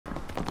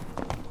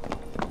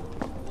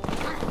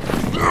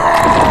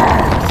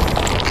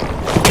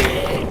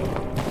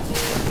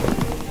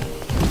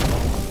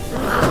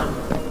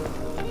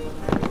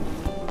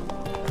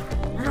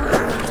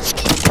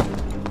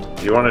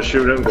You want to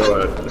shoot him? Go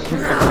ahead.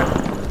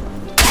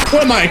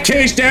 What am I, a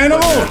caged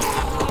animal?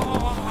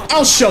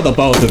 I'll show the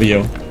both of you.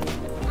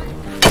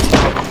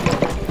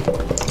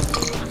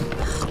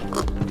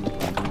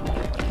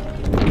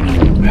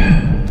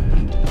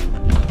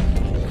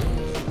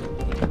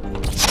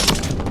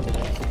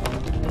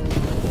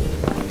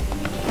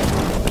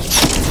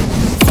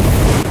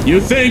 You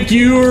think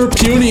your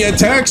puny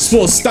attacks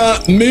will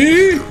stop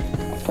me?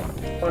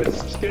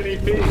 Skinny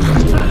feet.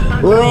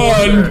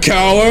 Run,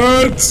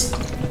 cowards!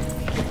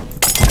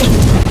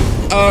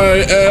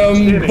 I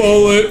am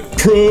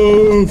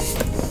bulletproof.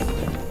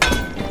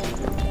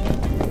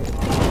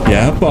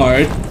 Yeah,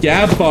 Bard.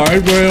 Yeah,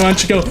 Bard. Why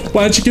don't you go?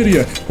 Why don't you go to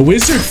your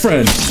wizard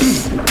friend?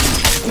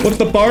 What's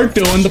the Bard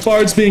doing? The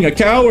Bard's being a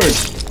coward.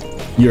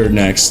 You're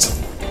next.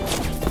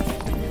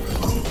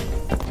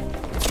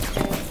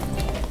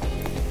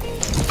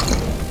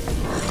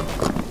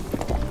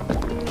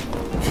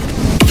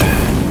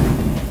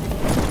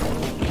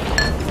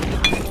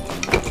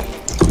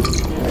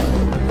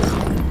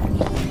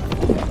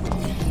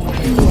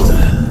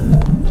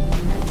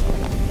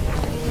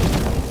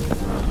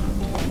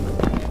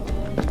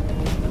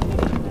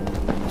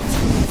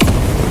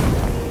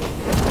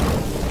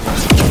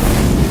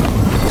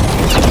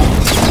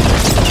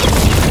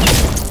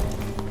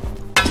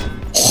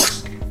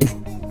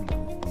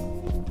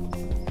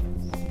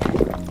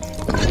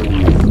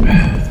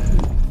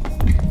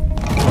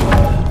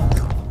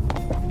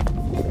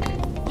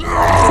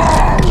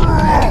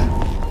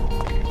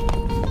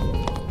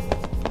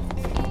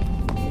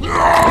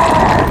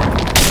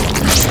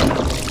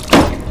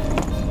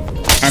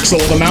 Axel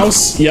with a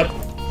mouse? Yep.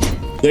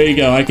 There you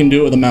go. I can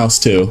do it with a mouse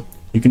too.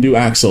 You can do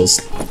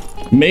Axels.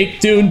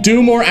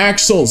 Do more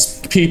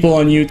Axels, people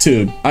on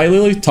YouTube. I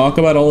literally talk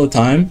about it all the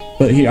time,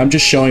 but here I'm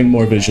just showing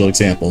more visual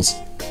examples.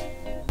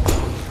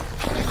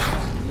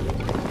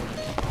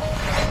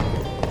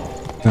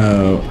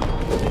 Oh.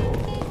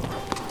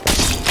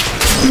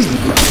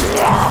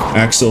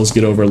 Axels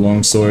get over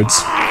long swords.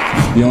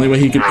 The only way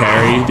he could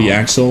parry the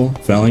Axel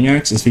felling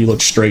axe is if he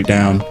looked straight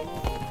down.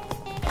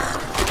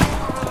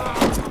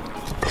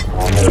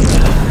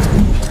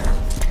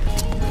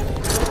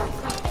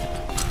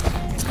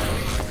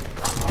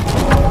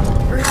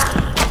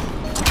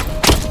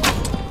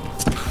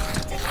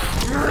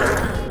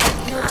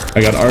 I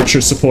got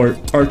archer support.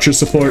 Archer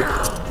support.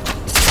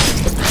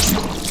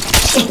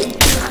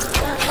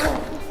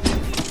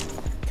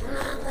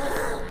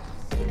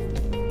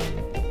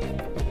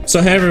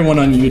 So hey everyone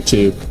on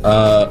YouTube.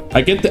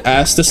 I get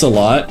asked this a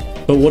lot,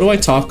 but what do I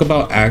talk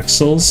about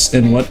Axels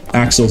and what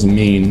Axels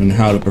mean and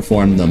how to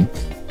perform them?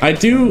 I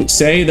do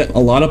say that a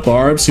lot of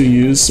barbs who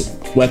use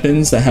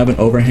weapons that have an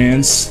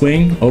overhand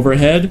swing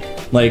overhead,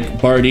 like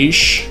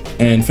Bardiche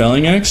and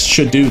Felling Axe,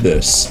 should do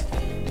this,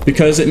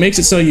 because it makes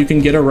it so you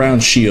can get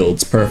around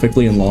shields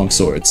perfectly in long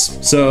swords.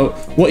 So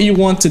what you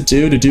want to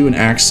do an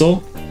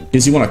Axel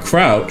is you want to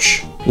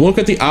crouch, look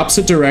at the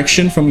opposite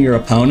direction from your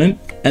opponent,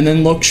 and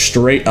then look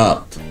straight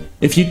up.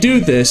 If you do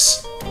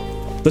this,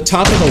 the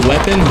top of the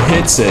weapon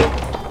hits it.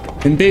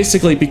 And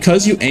basically,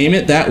 because you aim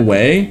it that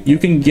way, you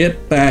can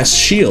get past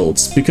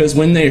shields. Because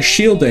when they're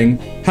shielding,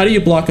 how do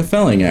you block a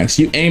Felling Axe?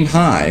 You aim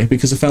high,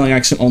 because a Felling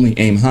Axe can only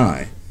aim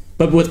high.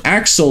 But with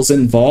Axels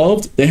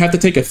involved, they have to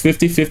take a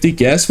 50-50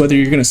 guess whether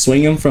you're going to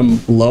swing them from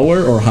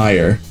lower or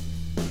higher.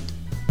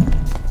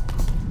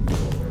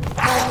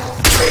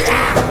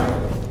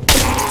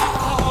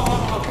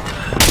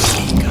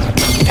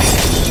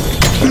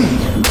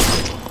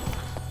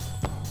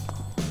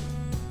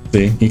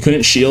 See, he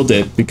couldn't shield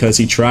it because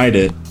he tried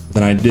it.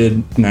 Then I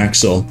did an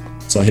Axel,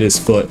 so I hit his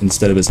foot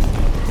instead of his...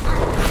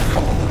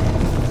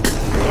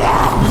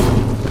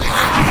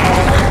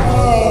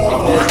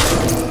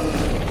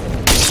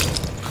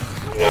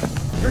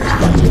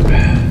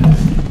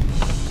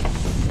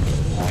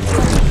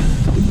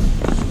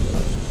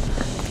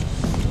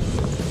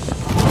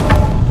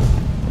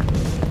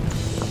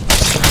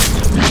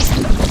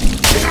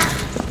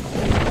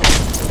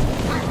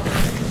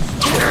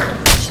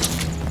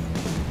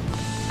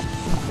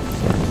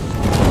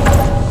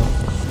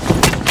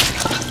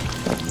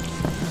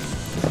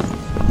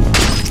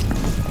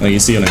 Like, you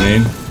see what I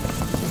mean?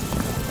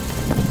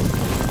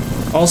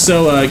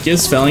 Also,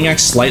 gives Felling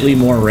Axe slightly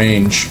more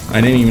range.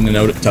 I didn't even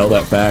tell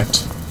that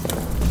fact.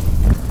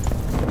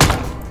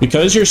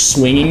 Because you're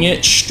swinging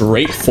it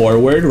straight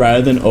forward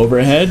rather than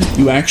overhead,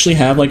 you actually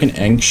have like an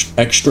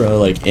extra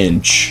like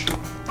inch.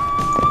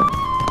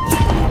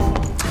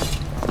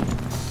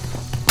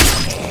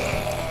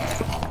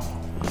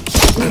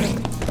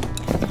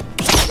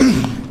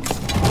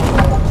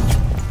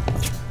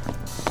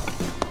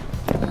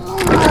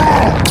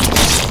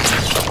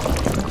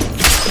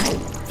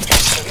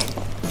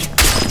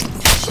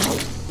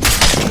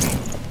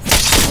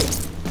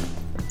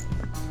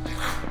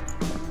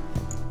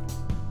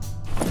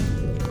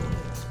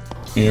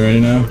 You ready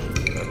now?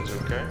 That is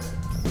okay.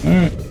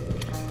 Alright.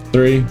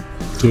 3,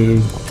 2,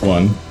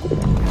 1.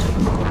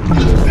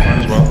 Might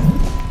as well.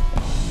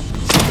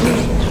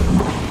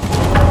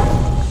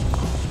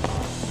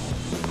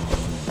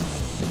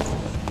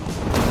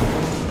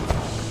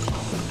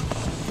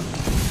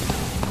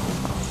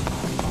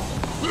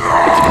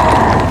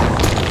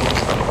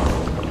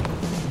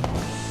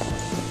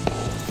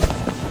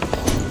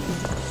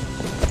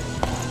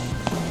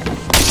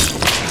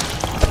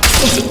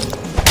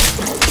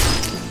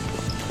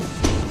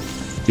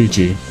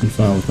 GG. You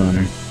file with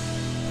honor.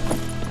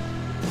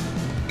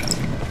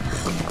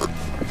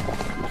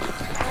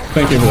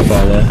 Thank you for the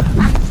follow.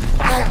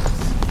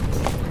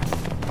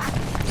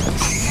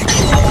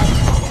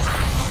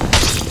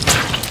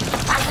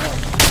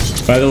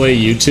 By the way,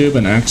 YouTube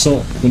and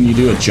Axel, when you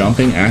do a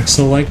jumping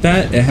Axel like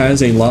that, it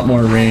has a lot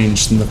more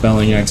range than the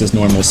felling axe's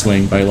normal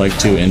swing by like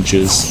 2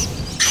 inches.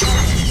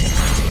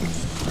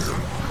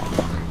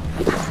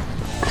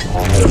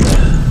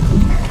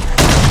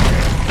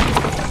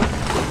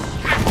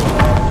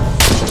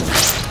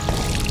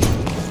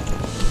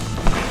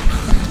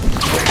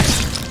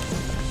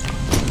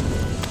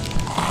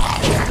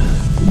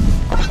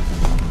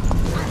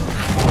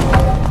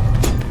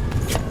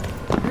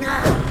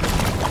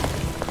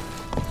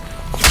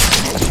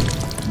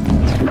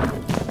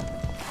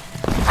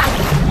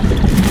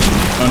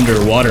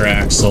 Underwater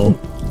Axel.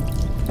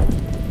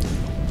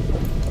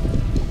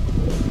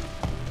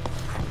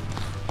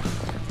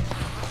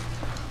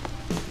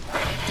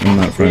 I'm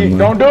not friendly.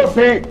 Don't do it,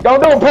 Pete!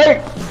 Don't do it,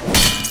 Pete!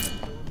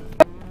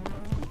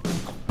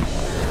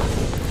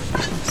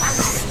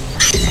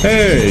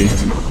 Hey!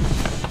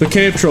 The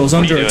cave troll's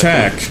under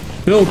attack.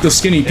 Build the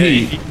Skinny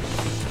Pete.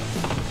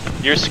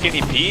 You're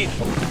Skinny Pete?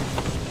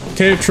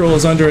 Cave troll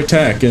is under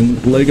attack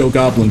in Lego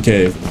Goblin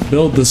Cave.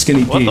 Build the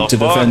Skinny Pete to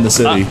defend the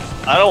city.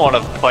 I don't want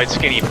to fight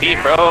Skinny Pete,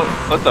 bro.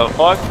 What the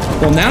fuck?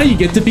 Well, now you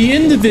get to be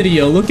in the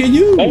video. Look at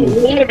you. I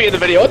want to be in the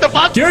video. What the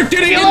fuck? You're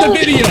getting in the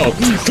video.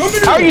 Come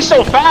here. How are you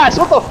so fast?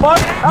 What the fuck?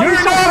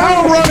 You're not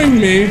outrunning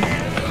me.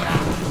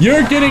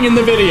 You're getting in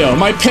the video.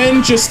 My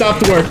pen just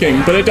stopped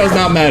working, but it does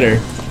not matter.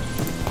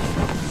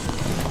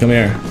 Come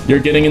here. You're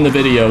getting in the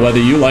video, whether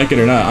you like it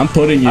or not. I'm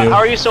putting you. How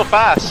are you so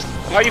fast?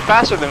 How are you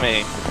faster than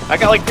me? I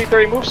got like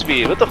 330 move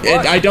speed. What the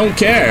fuck? I don't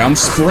care. I'm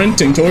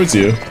sprinting towards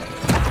you.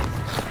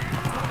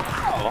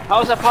 How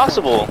is that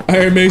possible?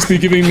 Iron Mace be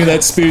giving me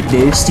that speed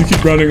boost to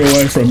keep running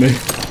away from me.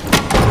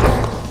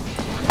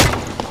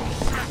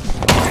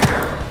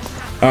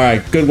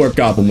 Alright, good work,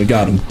 Goblin. We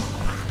got him.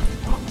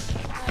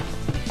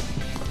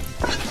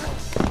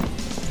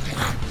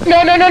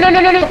 No, no, no, no,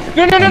 no, no, no,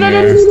 no, no, no, no, no,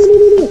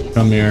 no,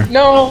 Come here.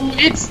 no,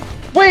 it's,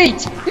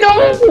 wait,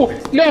 no,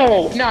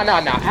 no, no, no,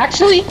 no,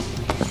 actually,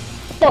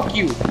 fuck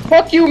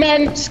you,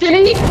 man,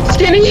 Skinny,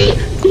 Skinny,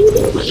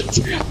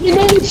 I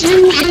know it's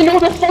you, I know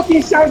the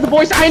fucking sound of the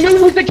voice, I knew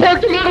it was the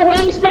character model when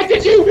I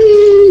expected you.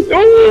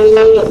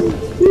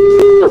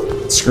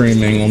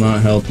 Screaming will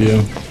not help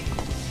you.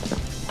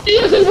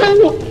 Yes, it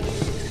will.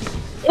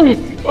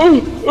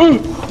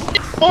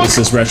 This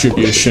is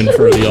retribution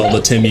for all the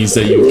Timmies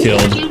that you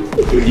killed.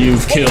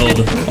 You've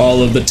killed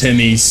all of the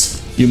Timmies.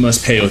 You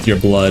must pay with your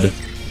blood.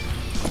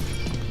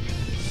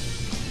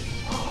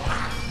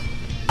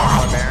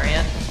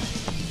 Barbarian?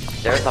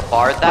 There's a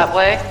bard that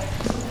way?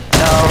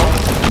 No.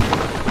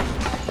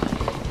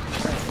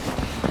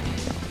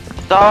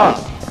 Stop!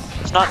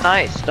 It's not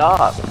nice,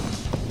 stop.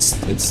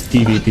 It's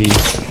PvP.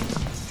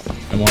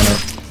 I want it.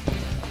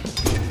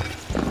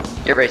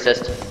 You're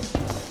racist.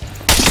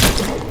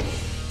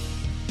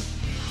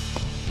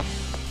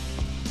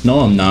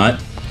 No, I'm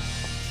not.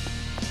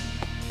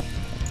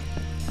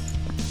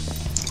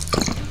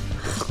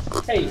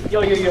 Hey,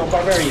 yo,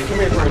 Barbarian, come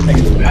here for a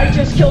second. I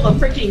just killed a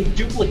freaking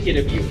duplicate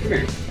of you. Come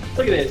here.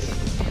 Look at this.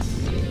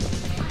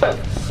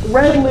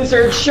 Red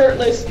lizard,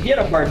 shirtless, get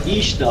a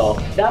barbiche though.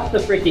 That's the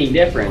freaking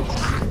difference.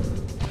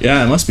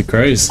 Yeah, it must be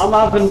crazy. I'm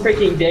having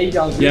freaking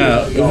deja vu.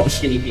 Yeah,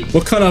 Skinny Pete.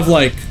 what kind of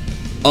like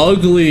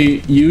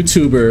ugly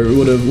YouTuber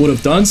would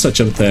have done such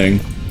a thing?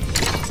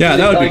 Yeah,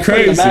 that would be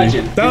crazy.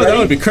 That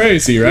would be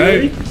crazy,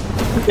 right?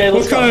 Okay,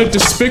 What kind of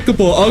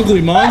despicable,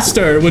 ugly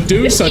monster would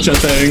do such a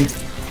thing?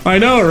 I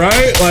know,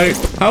 right? Like,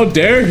 how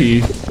dare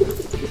he?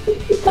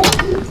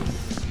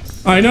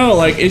 I know,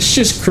 like, it's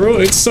just cruel.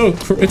 It's so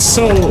cruel,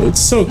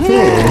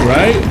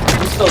 right?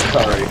 I'm so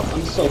sorry.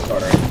 I'm so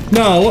sorry.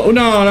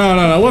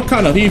 No. What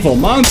kind of evil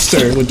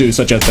monster would do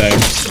such a thing?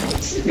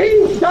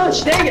 Hey,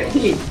 gosh, dang it,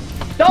 Pete.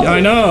 Stop Yeah, I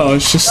it. know.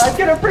 It's just, I'm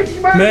gonna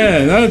freaking murder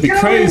man, you. that would be Get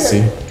over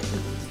crazy. here.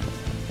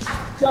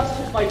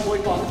 Just my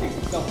boy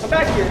politics. No, come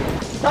back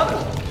here. Stop it.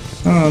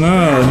 Oh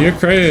no, you're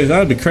crazy. That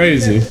would be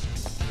crazy.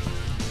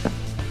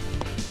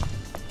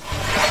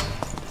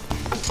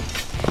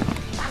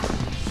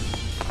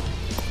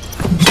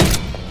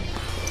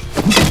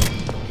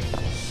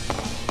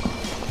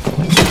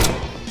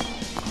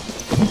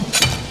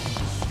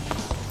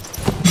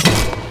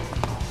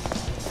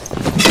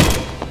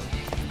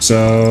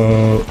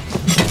 So,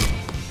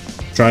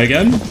 try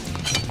again.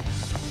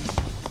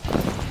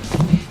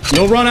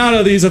 You'll run out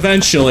of these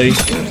eventually.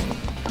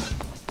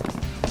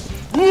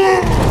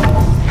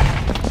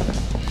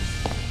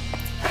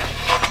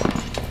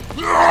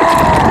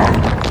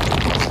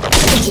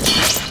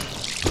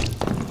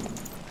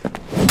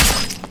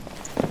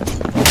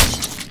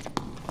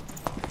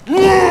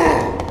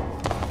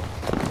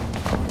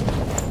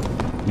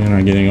 You're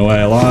not getting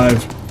away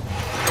alive.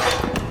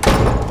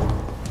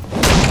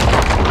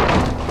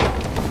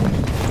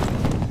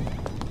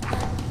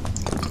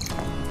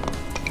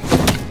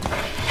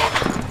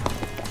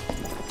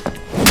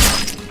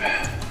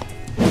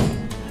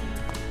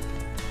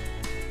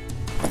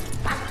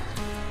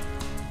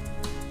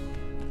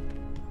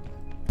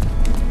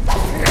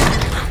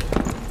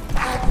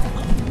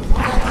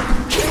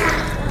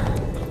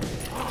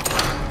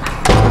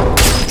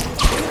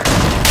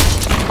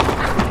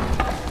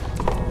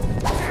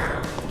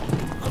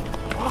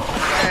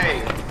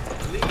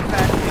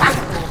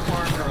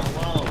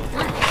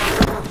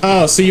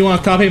 Oh, so you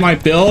want to copy my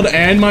build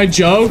and my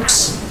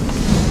jokes?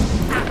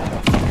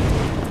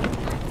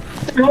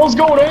 What the hell's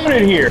going on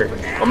in here?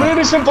 I'm an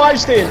innocent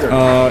bystander.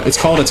 It's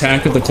called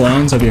Attack of the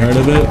Clones. Have you heard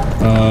of it?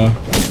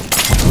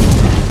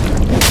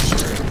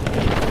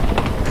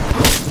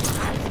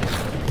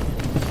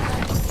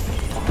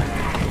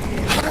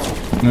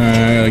 Alright,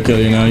 I gotta kill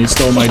you now. You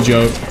stole my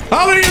joke.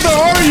 How many of them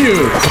are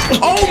you?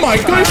 Oh my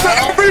goodness,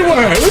 they're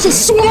everywhere! There's a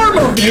swarm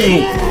of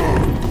you!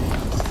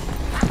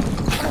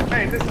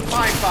 Hey, this is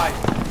my fight.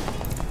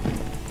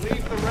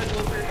 Leave the red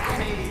lizard to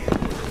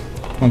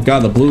me. Oh god,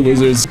 the blue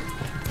lizards.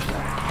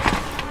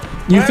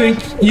 You think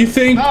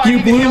No, you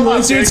you blue heal up,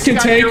 lizards dude. You can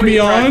got take your me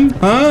reset. on?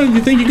 Huh?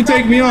 You think you can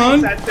take me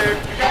on? Reset, dude.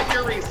 You got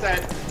your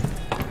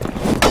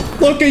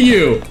reset. Look at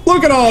you!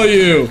 Look at all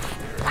you!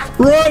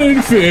 Run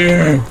in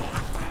fear!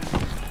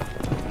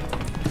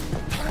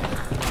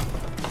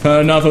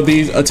 Had enough of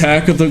these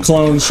Attack of the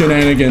Clones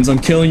shenanigans. I'm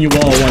killing you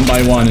all one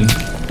by one.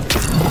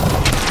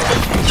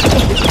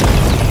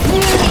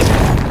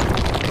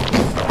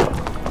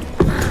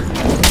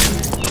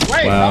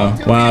 Wait, Wow,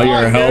 don't wow, kill me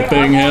you're on, dude.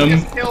 helping I want him.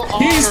 to kill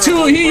He's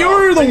honor,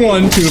 you're the bro.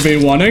 one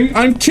 2v1ing.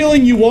 I'm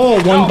killing you all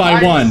one by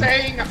I'm one.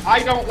 saying I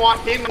don't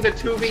want him to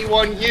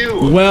 2v1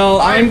 you. Well,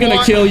 I I'm gonna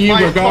want kill you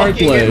my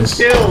regardless.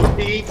 fucking kill,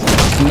 Pete.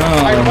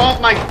 I No.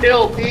 want my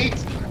kill, Pete.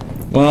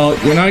 Well,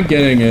 you're not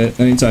getting it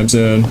anytime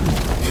soon.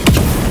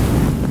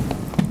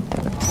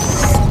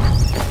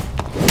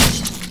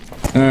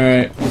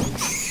 Alright.